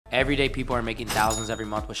Every day, people are making thousands every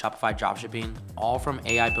month with Shopify dropshipping, all from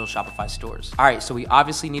AI-built Shopify stores. All right, so we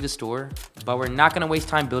obviously need a store, but we're not gonna waste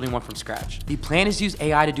time building one from scratch. The plan is to use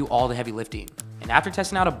AI to do all the heavy lifting. And after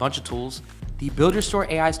testing out a bunch of tools, the Build Your Store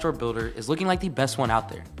AI Store Builder is looking like the best one out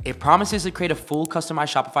there. It promises to create a full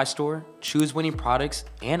customized Shopify store, choose winning products,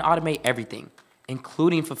 and automate everything,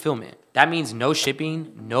 including fulfillment. That means no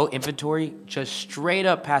shipping, no inventory, just straight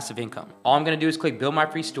up passive income. All I'm gonna do is click build my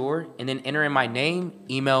free store and then enter in my name,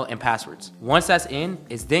 email, and passwords. Once that's in,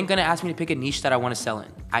 it's then gonna ask me to pick a niche that I wanna sell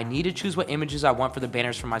in. I need to choose what images I want for the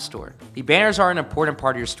banners for my store. The banners are an important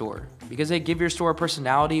part of your store because they give your store a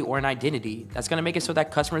personality or an identity that's gonna make it so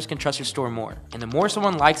that customers can trust your store more. And the more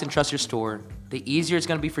someone likes and trusts your store, the easier it's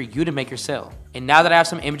gonna be for you to make your sale. And now that I have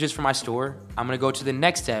some images for my store, I'm gonna go to the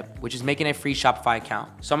next step, which is making a free Shopify account.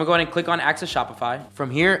 So I'm gonna go ahead and click on Access Shopify. From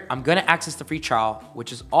here, I'm gonna access the free trial,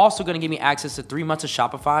 which is also gonna give me access to 3 months of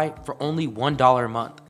Shopify for only $1 a month.